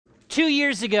2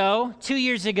 years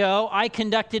ago, I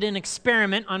conducted an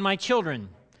experiment on my children,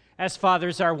 as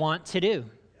fathers are wont to do.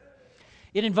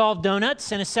 It involved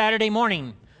donuts and a Saturday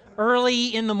morning. Early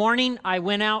in the morning, I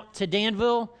went out to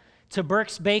Danville, to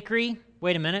Burke's Bakery.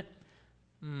 Wait a minute.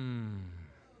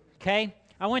 Okay.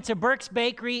 I went to Burke's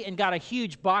Bakery and got a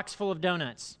huge box full of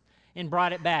donuts and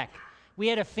brought it back. We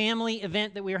had a family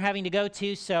event that we were having to go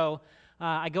to, so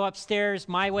I go upstairs.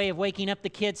 My way of waking up the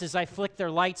kids is I flick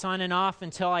their lights on and off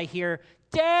until I hear,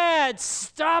 "Dad,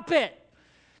 stop it!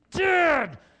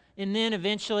 Dad!" And then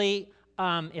eventually,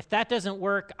 if that doesn't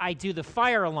work, I do the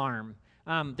fire alarm.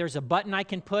 There's a button I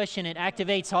can push, and it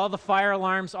activates all the fire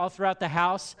alarms all throughout the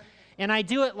house. And I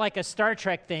do it like a Star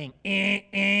Trek thing.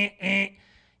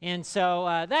 And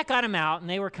so that got them out, and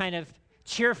they were kind of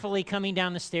cheerfully coming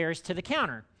down the stairs to the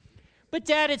counter. But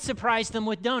Dad had surprised them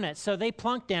with donuts, so they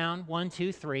plunked down, 1,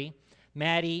 2, 3,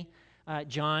 Maddie,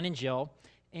 John, and Jill,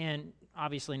 and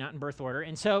obviously not in birth order.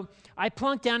 And so I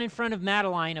plunked down in front of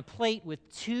Madeline a plate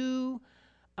with 2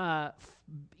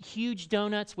 huge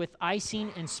donuts with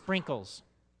icing and sprinkles.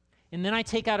 And then I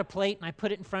take out a plate and I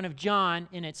put it in front of John,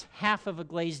 and it's half of a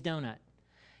glazed donut.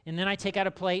 And then I take out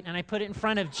a plate and I put it in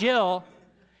front of Jill,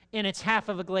 and it's half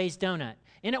of a glazed donut.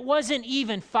 And it wasn't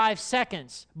even 5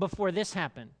 seconds before this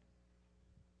happened.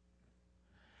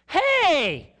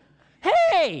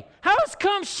 Hey, how's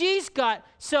come she's got...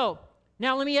 So,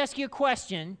 now let me ask you a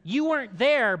question. You weren't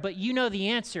there, but you know the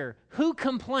answer. Who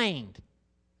complained?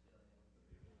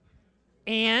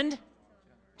 And,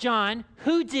 John,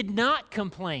 who did not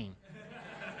complain?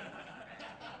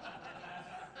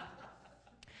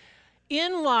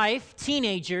 In life,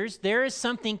 teenagers, there is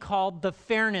something called the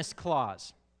Fairness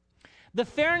Clause. The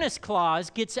Fairness Clause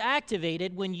gets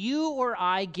activated when you or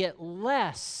I get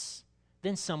less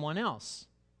than someone else.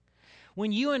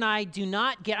 When you and I do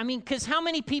not get, because how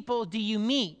many people do you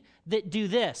meet that do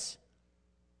this?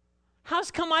 How's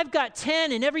come I've got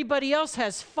 10 and everybody else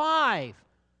has 5?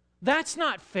 That's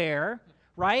not fair,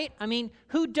 right?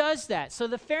 Who does that? So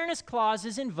the Fairness Clause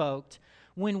is invoked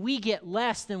when we get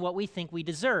less than what we think we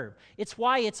deserve. It's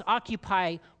why it's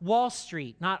Occupy Wall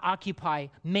Street, not Occupy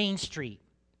Main Street,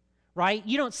 right?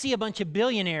 You don't see a bunch of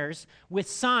billionaires with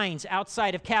signs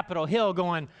outside of Capitol Hill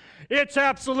going, "It's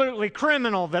absolutely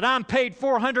criminal that I'm paid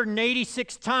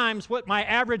 486 times what my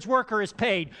average worker is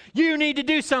paid. You need to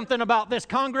do something about this,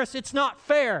 Congress. It's not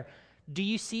fair." Do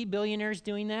you see billionaires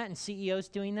doing that and CEOs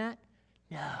doing that?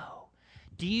 No.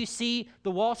 Do you see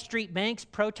the Wall Street banks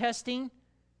protesting?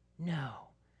 No.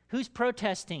 Who's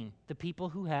protesting? The people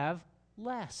who have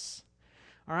less.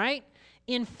 All right?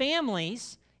 In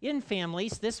families,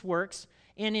 this works.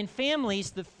 And in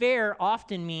families, the fair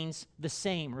often means the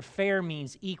same, or fair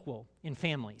means equal in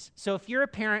families. So if you're a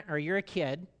parent or you're a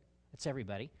kid, that's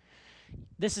everybody,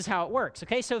 this is how it works.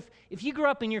 Okay? So if you grew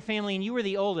up in your family and you were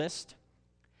the oldest,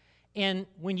 and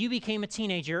when you became a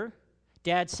teenager,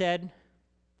 Dad said,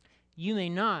 "You may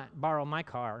not borrow my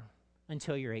car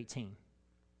until you're 18.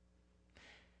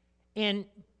 And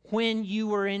when you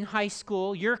were in high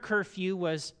school, your curfew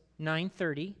was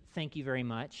 9:30. Thank you very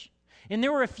much. And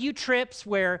there were a few trips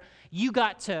where you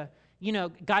got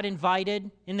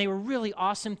invited, and they were really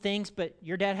awesome things, but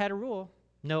your dad had a rule: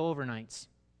 no overnights,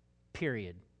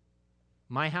 period.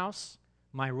 My house,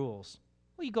 my rules.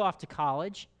 Well, you go off to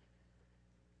college,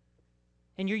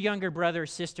 and your younger brother or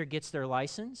sister gets their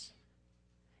license,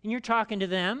 and you're talking to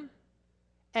them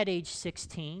at age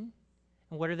 16,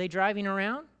 and what are they driving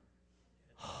around?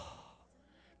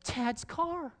 Dad's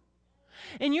car.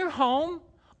 And you're home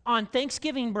on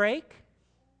Thanksgiving break,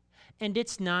 and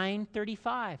it's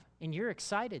 9:35, and you're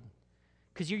excited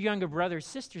because your younger brother or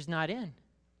sister's not in.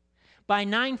 By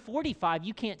 9:45,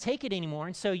 you can't take it anymore,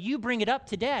 and so you bring it up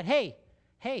to Dad.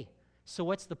 Hey, so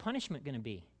what's the punishment going to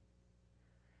be?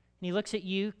 And he looks at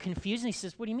you confused, and he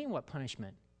says, "What do you mean, what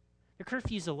punishment? Your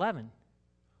curfew's 11.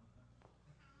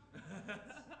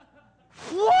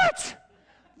 What?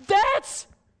 That's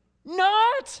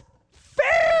not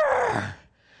fair.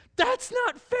 That's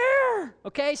not fair.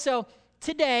 Okay, so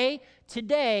today,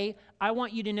 I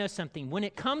want you to know something. When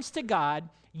it comes to God,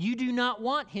 you do not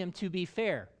want him to be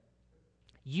fair.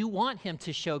 You want him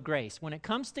to show grace. When it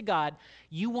comes to God,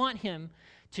 you want him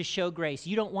to show grace.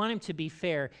 You don't want him to be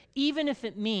fair, even if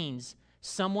it means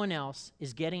someone else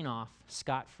is getting off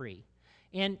scot-free.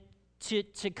 And to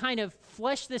kind of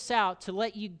flesh this out, to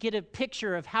let you get a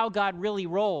picture of how God really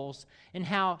rolls and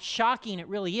how shocking it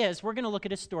really is, we're going to look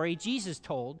at a story Jesus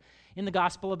told in the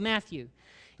Gospel of Matthew.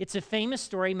 It's a famous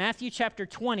story, Matthew chapter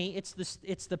 20. It's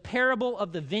the parable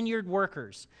of the vineyard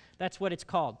workers. That's what it's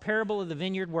called, parable of the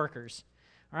vineyard workers.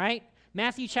 All right?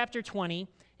 Matthew chapter 20,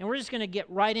 And we're just going to get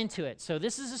right into it. So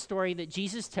this is a story that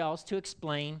Jesus tells to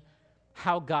explain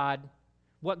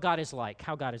what God is like,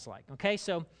 how God is like. Okay,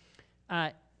 so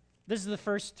this is the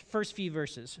first few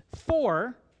verses.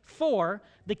 For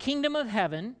the kingdom of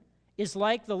heaven is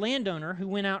like the landowner who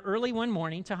went out early one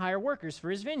morning to hire workers for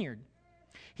his vineyard.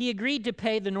 He agreed to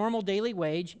pay the normal daily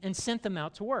wage and sent them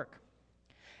out to work.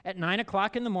 At 9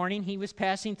 o'clock in the morning, he was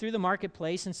passing through the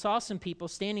marketplace and saw some people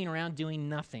standing around doing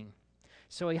nothing.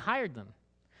 So he hired them,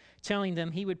 telling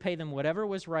them he would pay them whatever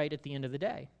was right at the end of the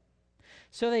day.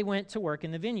 So they went to work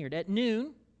in the vineyard. At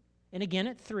noon, and again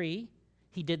at 3,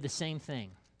 he did the same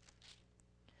thing.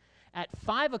 At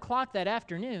 5 o'clock that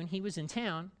afternoon, he was in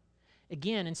town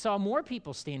again and saw more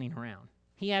people standing around.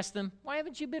 He asked them, "Why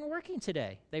haven't you been working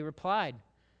today?" They replied,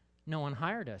 "No one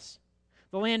hired us."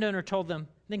 The landowner told them,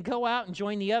 "Then go out and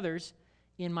join the others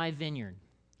in my vineyard."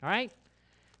 All right?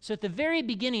 So at the very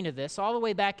beginning of this, all the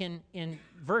way back in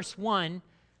verse 1,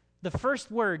 the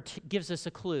first word gives us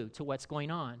a clue to what's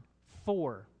going on.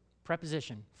 For,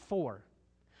 preposition, for.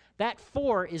 That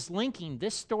for is linking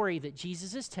this story that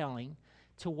Jesus is telling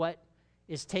to what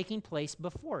is taking place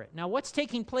before it. Now, what's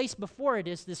taking place before it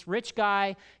is this rich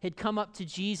guy had come up to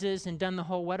Jesus and done the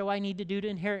whole, what do I need to do to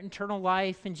inherit eternal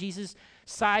life? And Jesus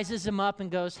sizes him up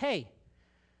and goes, hey,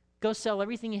 go sell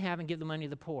everything you have and give the money to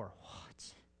the poor.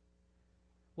 What?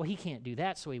 Well, he can't do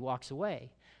that, so he walks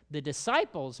away. The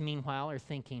disciples, meanwhile, are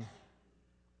thinking,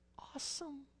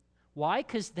 awesome. Why?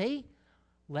 Because they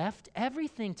left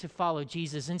everything to follow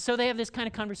Jesus. And so they have this kind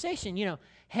of conversation,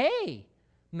 hey,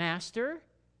 Master,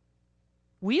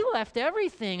 we left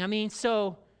everything. I mean,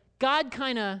 so God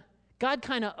kind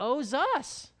of owes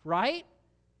us, right?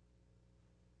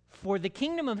 For the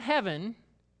kingdom of heaven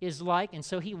is like, and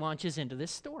so he launches into this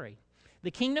story.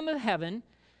 The kingdom of heaven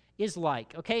is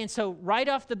like, okay? And so right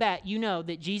off the bat, you know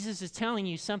that Jesus is telling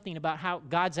you something about how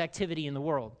God's activity in the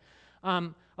world.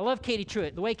 I love Katie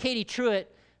Truitt. The way Katie Truitt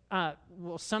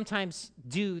will sometimes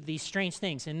do these strange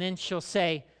things, and then she'll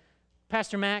say,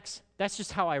 Pastor Max, that's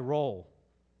just how I roll.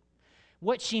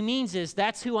 What she means is,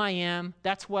 that's who I am,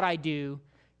 that's what I do,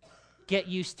 get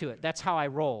used to it. That's how I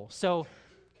roll. So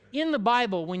in the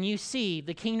Bible, when you see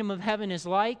the kingdom of heaven is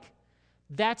like,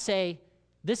 that's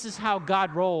this is how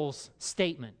God rolls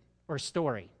statement or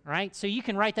story, right? So you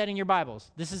can write that in your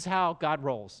Bibles. This is how God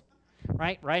rolls,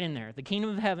 right? Right in there. The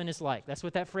kingdom of heaven is like. That's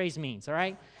what that phrase means, all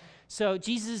right? So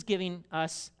Jesus is giving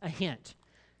us a hint.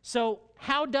 So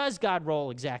how does God roll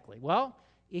exactly? Well,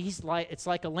 it's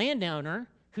like a landowner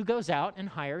who goes out and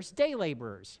hires day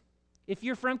laborers. If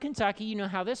you're from Kentucky, you know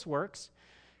how this works.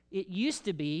 It used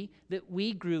to be that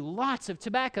we grew lots of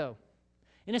tobacco.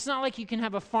 And it's not like you can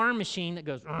have a farm machine that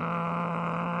goes,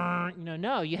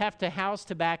 no, you have to house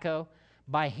tobacco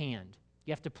by hand.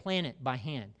 You have to plant it by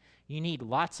hand. You need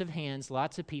lots of hands,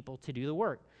 lots of people to do the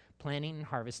work, planting and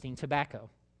harvesting tobacco.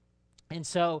 And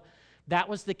so that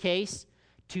was the case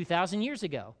 2,000 years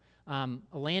ago. A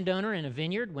landowner in a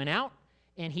vineyard went out,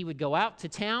 and he would go out to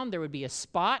town. There would be a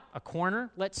spot, a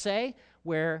corner, let's say,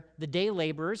 where the day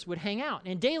laborers would hang out.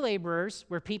 And day laborers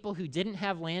were people who didn't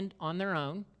have land on their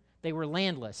own. They were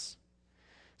landless.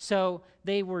 So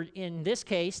they were, in this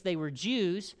case, they were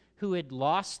Jews who had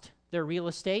lost their real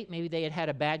estate. Maybe they had had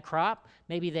a bad crop.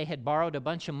 Maybe they had borrowed a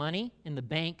bunch of money and the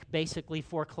bank basically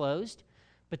foreclosed.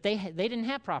 But they didn't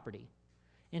have property.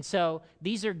 And so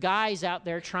these are guys out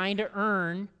there trying to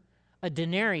earn a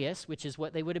denarius, which is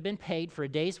what they would have been paid for a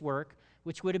day's work,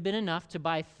 which would have been enough to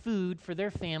buy food for their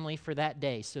family for that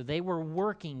day. So they were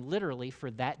working literally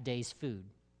for that day's food.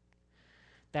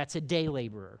 That's a day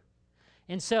laborer.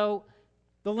 And so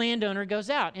the landowner goes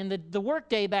out, and the work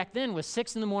day back then was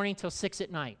 6 in the morning till 6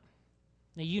 at night.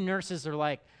 Now you nurses are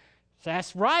like,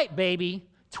 that's right, baby,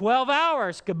 12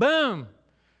 hours, kaboom.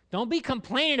 Don't be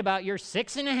complaining about your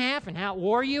 6.5 and how it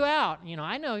wore you out.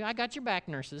 I know, I got your back,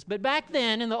 nurses. But back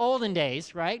then, in the olden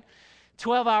days, right,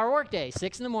 12-hour workday,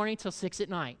 6 in the morning till 6 at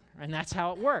night. And that's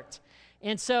how it worked.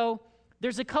 And so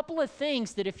there's a couple of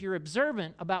things that if you're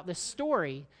observant about this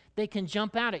story, they can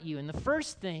jump out at you. And the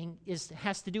first thing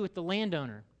has to do with the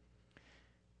landowner.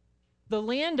 The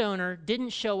landowner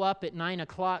didn't show up at 9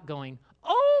 o'clock going,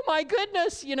 oh my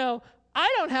goodness, I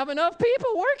don't have enough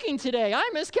people working today.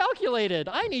 I miscalculated.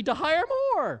 I need to hire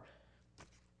more.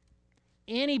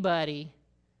 Anybody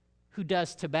who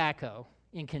does tobacco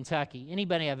in Kentucky,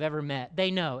 anybody I've ever met,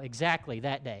 they know exactly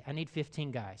that day. I need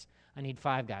 15 guys. I need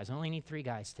 5 guys. I only need 3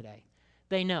 guys today.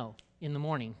 They know in the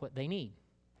morning what they need.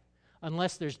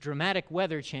 Unless there's dramatic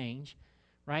weather change,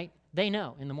 right? They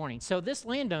know in the morning. So this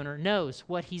landowner knows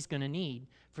what he's going to need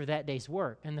for that day's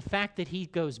work. And the fact that he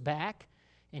goes back,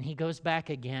 and he goes back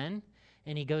again,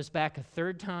 and he goes back a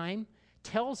third time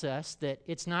tells us that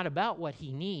it's not about what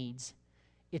he needs,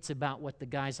 it's about what the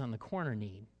guys on the corner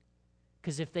need.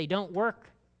 Because if they don't work,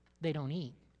 they don't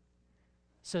eat.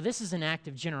 So this is an act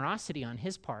of generosity on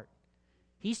his part.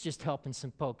 He's just helping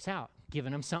some folks out,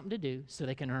 giving them something to do so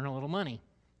they can earn a little money.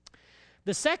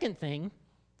 The second thing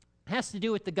has to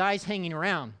do with the guys hanging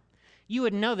around. You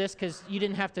wouldn't know this because you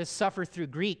didn't have to suffer through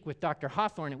Greek with Dr.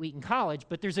 Hawthorne at Wheaton College,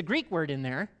 but there's a Greek word in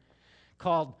there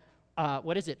called,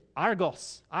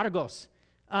 Argos,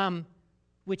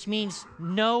 which means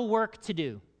no work to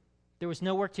do. There was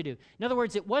no work to do. In other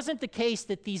words, it wasn't the case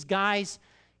that these guys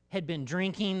had been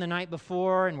drinking the night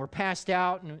before and were passed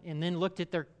out and then looked at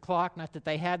their clock, not that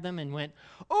they had them, and went,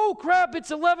 oh crap,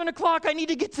 it's 11 o'clock, I need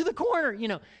to get to the corner.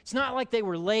 It's not like they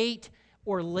were late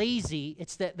or lazy,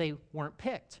 it's that they weren't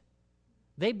picked.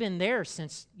 They've been there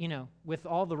since, with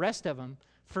all the rest of them,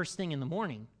 first thing in the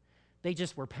morning. They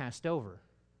just were passed over.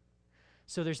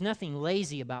 So there's nothing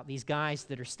lazy about these guys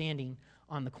that are standing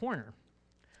on the corner.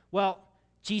 Well,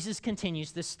 Jesus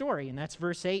continues this story, and that's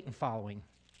verse 8 and following.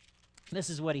 This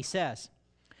is what he says.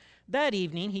 That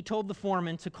evening, he told the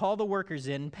foreman to call the workers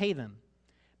in and pay them,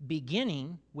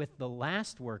 beginning with the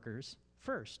last workers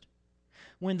first.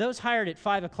 When those hired at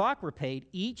 5 o'clock were paid,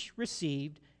 each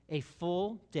received a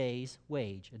full day's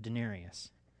wage, a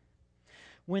denarius.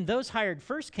 When those hired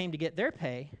first came to get their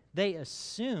pay, they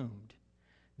assumed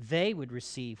they would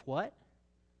receive what?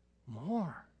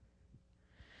 More.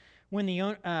 When the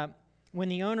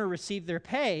owner received their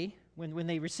pay, when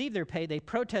they received their pay, they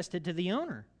protested to the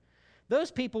owner. Those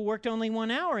people worked only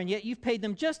 1 hour, and yet you've paid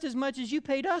them just as much as you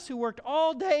paid us who worked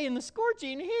all day in the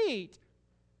scorching heat.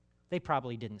 They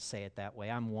probably didn't say it that way.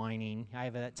 I'm whining. I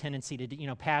have a tendency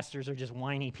to, pastors are just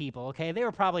whiny people, okay? They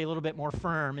were probably a little bit more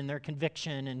firm in their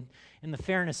conviction and in the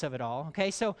fairness of it all,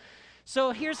 okay? So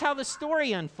here's how the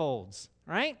story unfolds,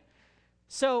 right?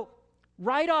 So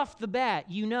right off the bat,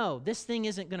 this thing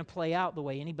isn't going to play out the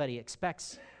way anybody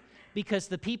expects, because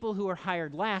the people who are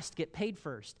hired last get paid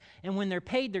first. And when they're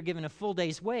paid, they're given a full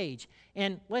day's wage.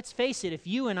 And let's face it, if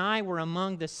you and I were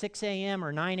among the 6 a.m.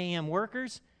 or 9 a.m.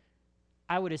 workers,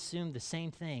 I would assume the same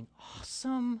thing.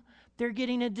 Awesome. They're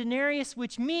getting a denarius,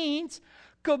 which means,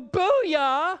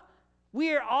 kabooyah,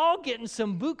 we are all getting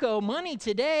some buco money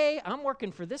today. I'm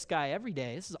working for this guy every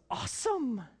day. This is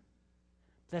awesome.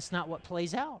 That's not what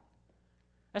plays out.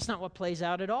 That's not what plays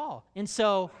out at all. And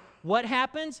so what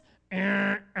happens?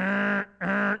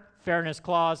 Fairness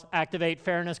clause, activate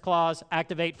fairness clause,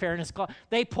 activate fairness clause.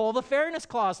 They pull the fairness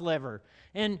clause lever.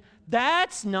 And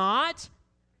that's not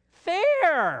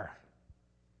fair.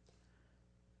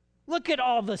 Look at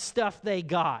all the stuff they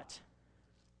got.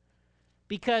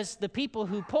 Because the people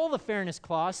who pull the fairness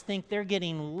clause think they're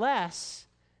getting less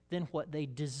than what they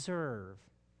deserve.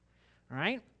 All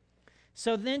right?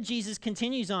 So then Jesus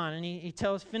continues on, and he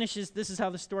finishes, this is how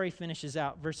the story finishes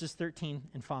out, verses 13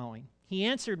 and following. He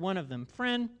answered one of them,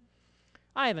 friend,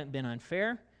 I haven't been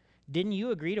unfair. Didn't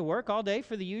you agree to work all day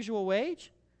for the usual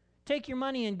wage? Take your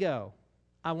money and go.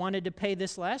 I wanted to pay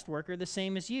this last worker the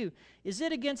same as you. Is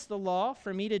it against the law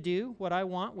for me to do what I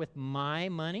want with my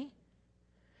money?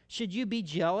 Should you be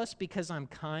jealous because I'm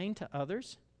kind to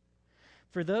others?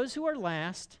 For those who are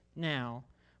last now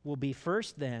will be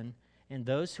first then, and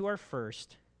those who are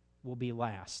first will be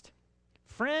last.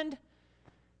 Friend,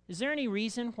 is there any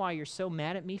reason why you're so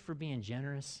mad at me for being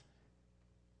generous?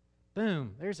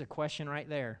 Boom, there's a question right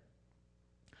there.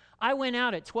 I went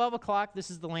out at 12 o'clock.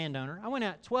 This is the landowner. I went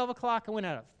out at 12 o'clock. I went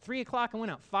out at 3 o'clock. I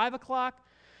went out at 5 o'clock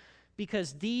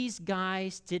because these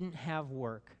guys didn't have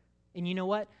work. And you know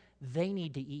what? They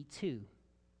need to eat too.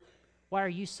 Why are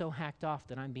you so hacked off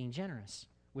that I'm being generous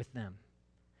with them?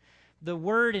 The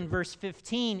word in verse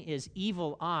 15 is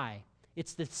evil eye.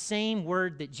 It's the same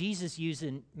word that Jesus used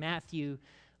in Matthew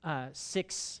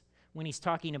 6 when he's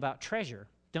talking about treasure.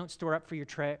 Don't store up for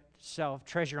yourself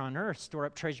treasure on earth, store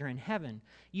up treasure in heaven.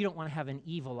 You don't want to have an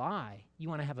evil eye. You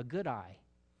want to have a good eye.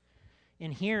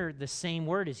 And here the same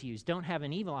word is used. Don't have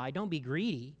an evil eye. Don't be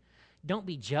greedy. Don't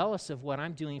be jealous of what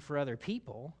I'm doing for other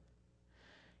people.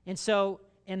 And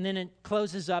then it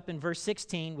closes up in verse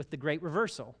 16 with the great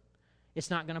reversal. It's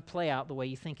not going to play out the way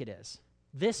you think it is.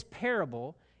 This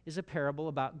parable is a parable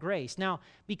about grace. Now,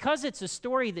 because it's a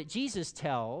story that Jesus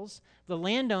tells, the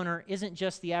landowner isn't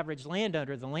just the average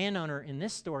landowner. The landowner in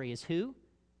this story is who?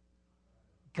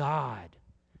 God.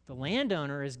 The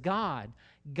landowner is God.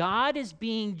 God is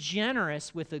being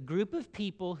generous with a group of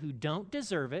people who don't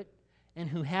deserve it and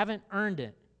who haven't earned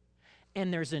it.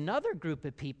 And there's another group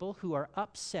of people who are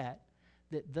upset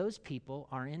that those people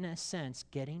are, in a sense,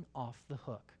 getting off the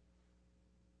hook.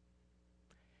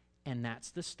 And that's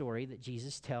the story that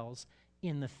Jesus tells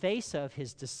in the face of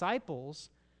his disciples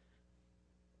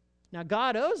Now,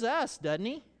 God owes us, doesn't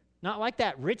he? Not like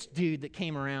that rich dude that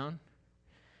came around.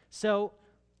 So,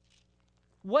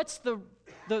 what's the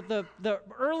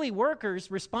early workers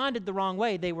responded the wrong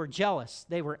way. They were jealous.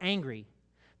 They were angry.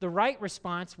 The right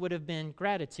response would have been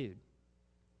gratitude.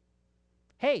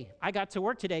 Hey, I got to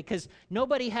work today, because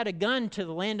nobody had a gun to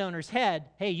the landowner's head.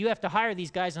 Hey, you have to hire these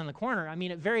guys on the corner. I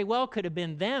mean, it very well could have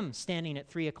been them standing at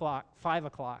 3 o'clock, 5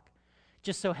 o'clock.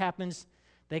 Just so happens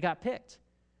they got picked.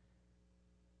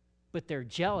 But they're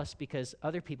jealous because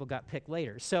other people got picked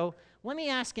later. So let me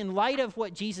ask, in light of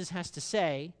what Jesus has to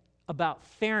say about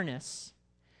fairness,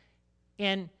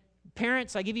 and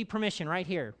parents, I give you permission right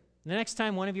here. The next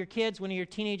time one of your kids, one of your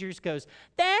teenagers goes,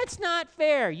 "That's not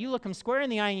fair," you look them square in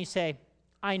the eye and you say,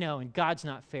 "I know, and God's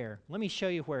not fair. Let me show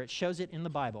you where it shows it in the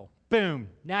Bible." Boom.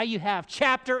 Now you have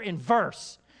chapter and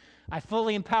verse. I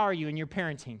fully empower you in your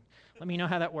parenting. Let me know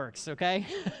how that works, okay?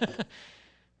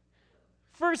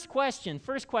 First question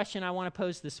I want to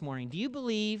pose this morning. Do you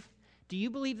believe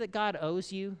that God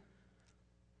owes you?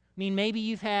 I mean, maybe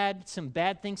you've had some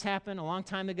bad things happen a long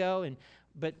time ago,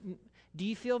 but do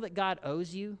you feel that God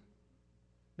owes you?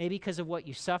 Maybe because of what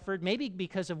you suffered, maybe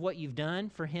because of what you've done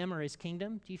for him or his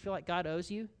kingdom. Do you feel like God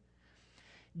owes you?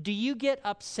 Do you get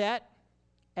upset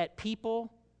at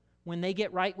people when they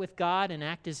get right with God and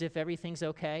act as if everything's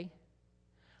okay?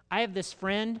 I have this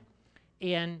friend,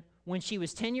 and when she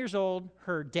was 10 years old,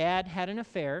 her dad had an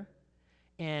affair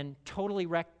and totally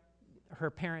wrecked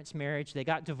her parents' marriage. They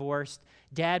got divorced.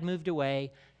 Dad moved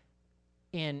away,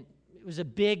 and it was a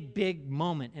big, big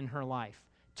moment in her life.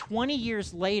 20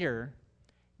 years later,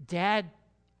 Dad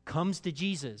comes to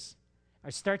Jesus,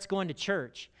 or starts going to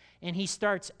church, and he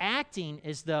starts acting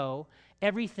as though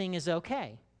everything is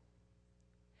okay.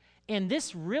 And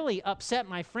this really upset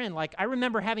my friend. Like, I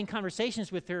remember having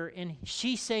conversations with her, and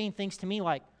she's saying things to me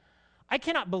like, "I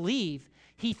cannot believe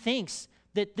he thinks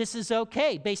that this is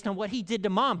okay based on what he did to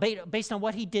Mom, based on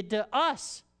what he did to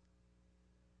us.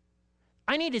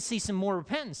 I need to see some more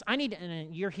repentance.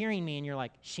 And you're hearing me, and you're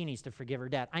like, she needs to forgive her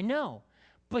dad. I know.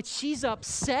 But she's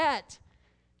upset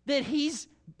that he's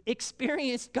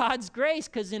experienced God's grace,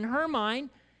 because in her mind,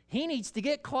 he needs to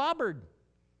get clobbered.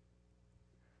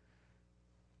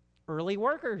 Early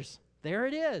workers, there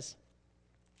it is.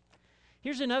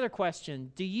 Here's another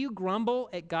question. Do you grumble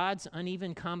at God's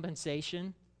uneven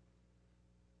compensation?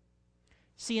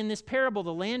 See, in this parable,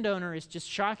 the landowner is just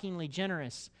shockingly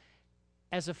generous.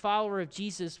 As a follower of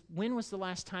Jesus, when was the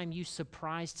last time you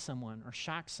surprised someone or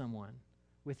shocked someone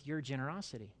with your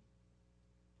generosity?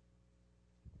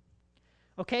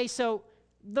 Okay, so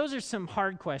those are some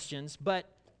hard questions, but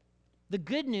the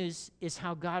good news is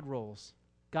how God rolls.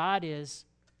 God is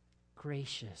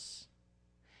gracious.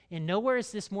 And nowhere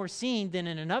is this more seen than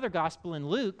in another gospel in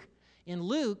Luke. In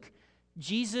Luke,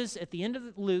 at the end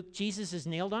of Luke, Jesus is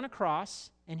nailed on a cross,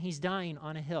 and he's dying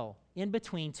on a hill in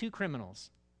between two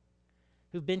criminals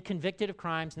who've been convicted of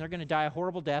crimes, and they're going to die a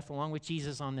horrible death along with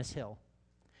Jesus on this hill.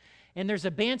 And there's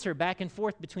a banter back and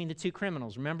forth between the two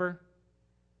criminals, remember?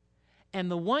 And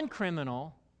the one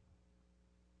criminal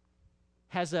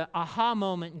has an aha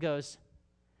moment and goes,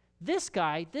 this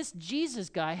Jesus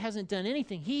guy hasn't done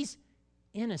anything. He's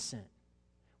innocent.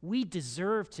 We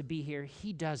deserve to be here.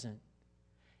 He doesn't.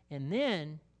 And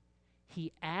then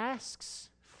he asks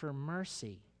for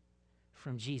mercy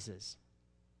from Jesus.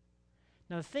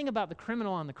 Now, the thing about the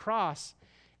criminal on the cross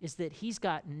is that he's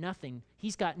got nothing.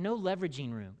 He's got no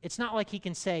leveraging room. It's not like he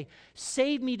can say,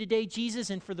 "Save me today, Jesus,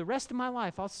 and for the rest of my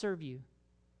life, I'll serve you."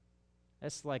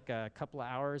 That's like a couple of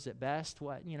hours at best.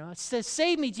 It says,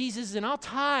 "Save me, Jesus, and I'll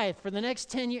tithe for the next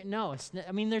 10 years." No,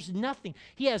 there's nothing.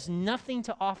 He has nothing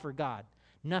to offer God.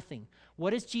 Nothing.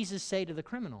 What does Jesus say to the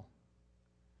criminal?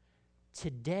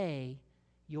 "Today,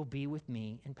 you'll be with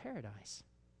me in paradise."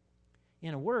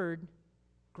 In a word,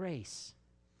 grace.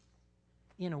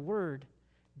 In a word,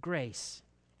 grace.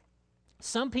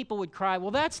 Some people would cry,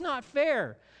 "Well, that's not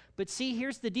fair." But see,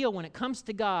 here's the deal. When it comes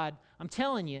to God, I'm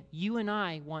telling you, you and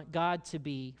I want God to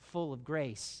be full of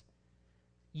grace.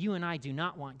 You and I do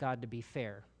not want God to be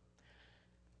fair.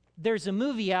 There's a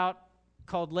movie out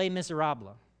called Les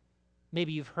Miserables.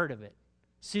 Maybe you've heard of it.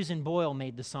 Susan Boyle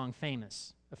made the song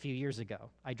famous a few years ago.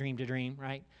 I Dreamed a Dream,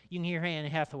 right? You can hear Anne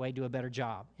Hathaway do a better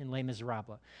job in Les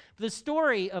Miserables. But the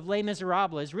story of Les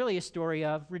Miserables is really a story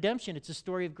of redemption. It's a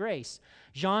story of grace.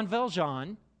 Jean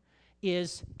Valjean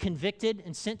is convicted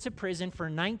and sent to prison for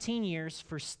 19 years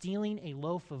for stealing a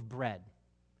loaf of bread.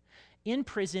 In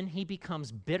prison, he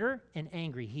becomes bitter and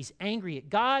angry. He's angry at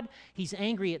God. He's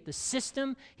angry at the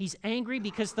system. He's angry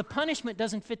because the punishment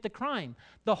doesn't fit the crime.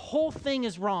 The whole thing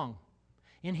is wrong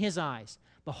in his eyes.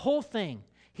 The whole thing.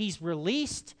 He's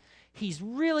released. He's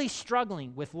really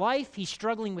struggling with life. He's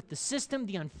struggling with the system,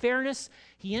 the unfairness.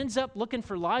 He ends up looking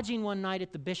for lodging one night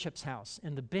at the bishop's house,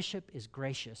 and the bishop is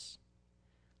gracious,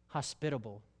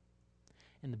 hospitable,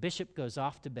 and the bishop goes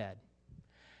off to bed.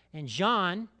 And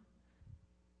John,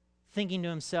 thinking to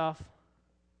himself,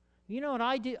 you know what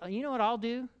I do? You know what I'll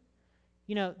do?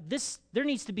 There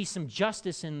needs to be some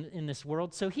justice in this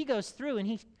world. So he goes through and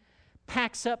he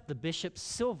packs up the bishop's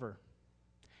silver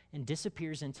and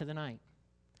disappears into the night.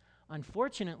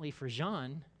 Unfortunately for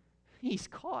John, he's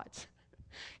caught.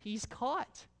 He's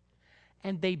caught.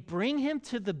 And they bring him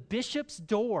to the bishop's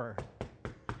door.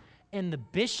 And the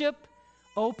bishop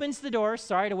opens the door.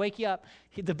 Sorry to wake you up.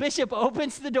 The bishop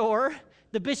opens the door.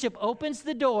 The bishop opens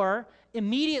the door,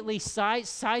 immediately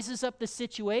sizes up the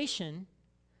situation.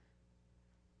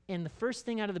 And the first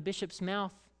thing out of the bishop's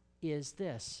mouth is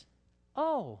this: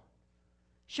 "Oh,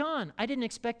 John, I didn't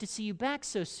expect to see you back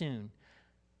so soon.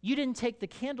 You didn't take the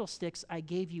candlesticks I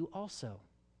gave you also."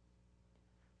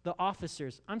 The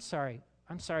officers, I'm sorry,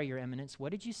 Your Eminence.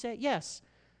 What did you say? Yes.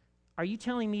 Are you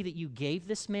telling me that you gave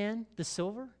this man the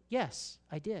silver? Yes,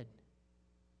 I did.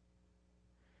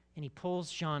 And he pulls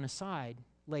John aside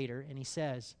later and he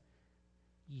says,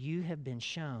 "You have been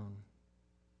shown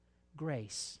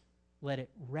grace. Let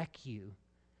it wreck you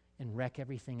and wreck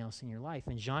everything else in your life."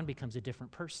 And John becomes a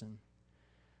different person.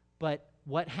 But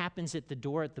what happens at the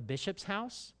door at the bishop's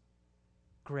house?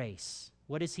 Grace.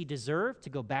 What does he deserve? To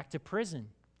go back to prison.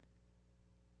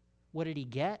 What did he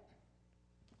get?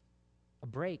 A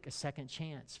break, a second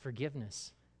chance,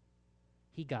 forgiveness.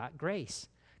 He got grace.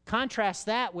 Contrast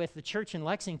that with the church in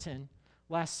Lexington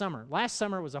last summer. Last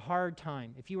summer was a hard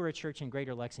time. If you were a church in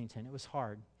Greater Lexington, it was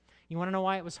hard. You want to know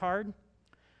why it was hard?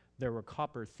 There were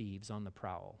copper thieves on the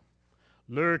prowl,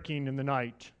 lurking in the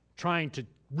night, trying to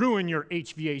ruin your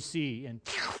HVAC and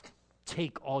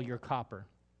take all your copper.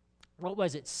 What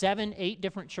was it, 7, 8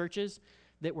 different churches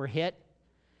that were hit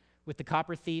with the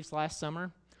copper thieves last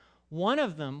summer? One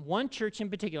of them, one church in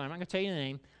particular, I'm not going to tell you the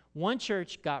name, one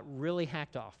church got really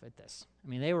hacked off at this. I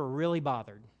mean, they were really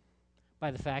bothered by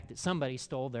the fact that somebody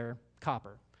stole their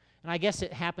copper. And I guess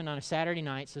it happened on a Saturday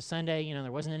night, so Sunday,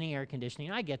 there wasn't any air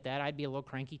conditioning. I get that. I'd be a little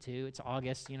cranky too. It's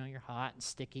August, you're hot and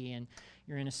sticky, and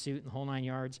you're in a suit and the whole 9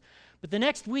 yards. But the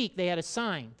next week, they had a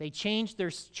sign. They changed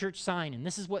their church sign, and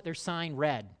this is what their sign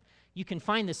read. You can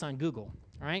find this on Google,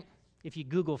 all right? If you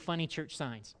Google funny church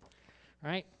signs, all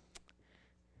right?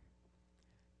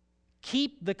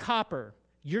 "Keep the copper.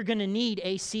 You're going to need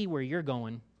AC where you're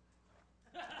going."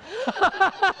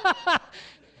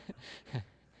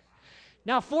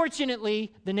 Now,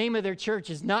 fortunately, the name of their church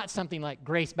is not something like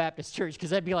Grace Baptist Church, because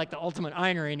that'd be like the ultimate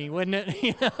irony, wouldn't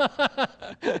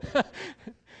it?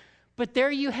 But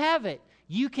there you have it.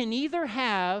 You can either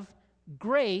have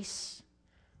grace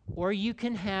or you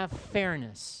can have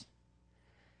fairness.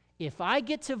 If I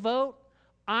get to vote,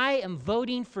 I am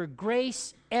voting for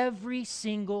grace every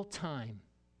single time,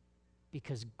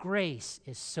 because grace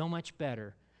is so much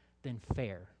better than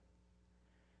fair.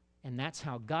 And that's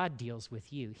how God deals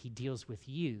with you. He deals with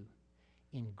you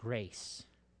in grace,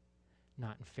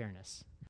 not in fairness.